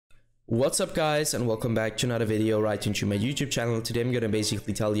What's up guys, and welcome back to another video right into my YouTube channel. Today I'm gonna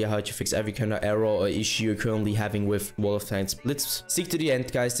basically tell you how to fix every kind of error or issue you're currently having with World of Tanks Blitz. Stick to the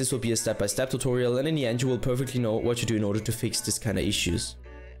end guys, this will be a step-by-step tutorial, and in the end you will perfectly know what to do in order to fix this kind of issues.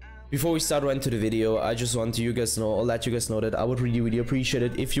 Before we start right into the video, I just want to let you guys know that I would really appreciate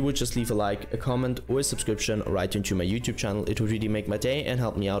it if you would just leave a like, a comment or a subscription right into my YouTube channel. It would really make my day and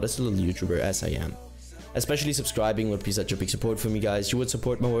help me out as a little YouTuber as I am. Especially subscribing would be such a big support for me guys. You would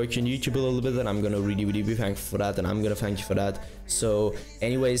support my work on YouTube a little bit, and I'm gonna really be thankful for that, and I'm gonna thank you for that. So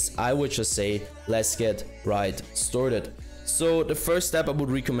anyways, I would just say let's get right started. So the first step I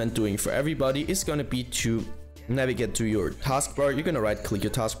would recommend doing for everybody is gonna be to navigate to your taskbar. You're gonna right click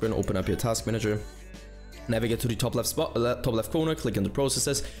your taskbar and open up your task manager. Navigate to the top left corner, click on the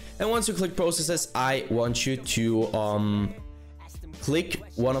processes, and once you click processes, I want you to click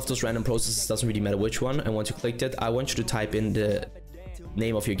one of those random processes, doesn't really matter which one, and once you clicked it, I want you to type in the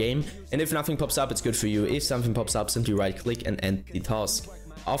name of your game, and if nothing pops up, it's good for you. If something pops up, simply right click and end the task.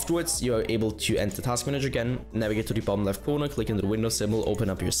 Afterwards, you're able to enter the task manager again, navigate to the bottom left corner, click on the Windows symbol,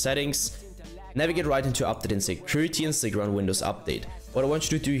 open up your settings, navigate right into update and security, and stick around Windows Update. What I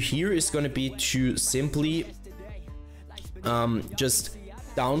want you to do here is going to be to simply just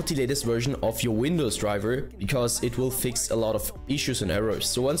download the latest version of your Windows driver, because it will fix a lot of issues and errors.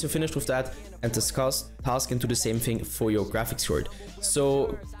 So once you're finished with that, enter task and do the same thing for your graphics card.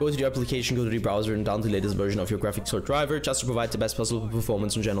 So go to the application, go to the browser, and download the latest version of your graphics card driver just to provide the best possible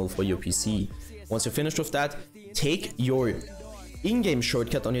performance in general for your PC. Once you're finished with that, take your in-game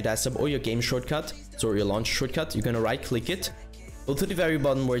shortcut on your desktop or your game shortcut, so your launch shortcut, you're gonna right click it, go to the very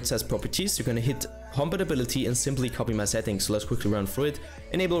bottom where it says properties, you're gonna hit compatibility and simply copy my settings. So let's quickly run through it.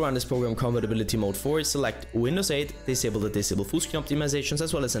 Enable run this program compatibility mode 4, select Windows 8, disable full screen optimizations,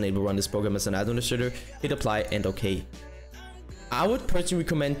 as well as enable run this program as an administrator, hit apply and OK. I would personally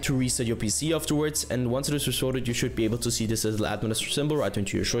recommend to reset your PC afterwards, and once it is restored, you should be able to see this little administrator symbol right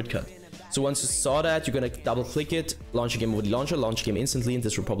into your shortcut. So once you saw that, you're gonna double click it, launch a game with the launcher, launch a game instantly, and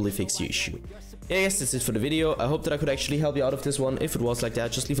this will probably fix your issue. Yeah, guys, that's it for the video. I hope that I could actually help you out of this one. If it was like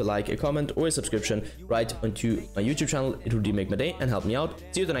that, just leave a like, a comment, or a subscription right onto my YouTube channel. It would really make my day and help me out.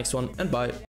 See you in the next one, and bye.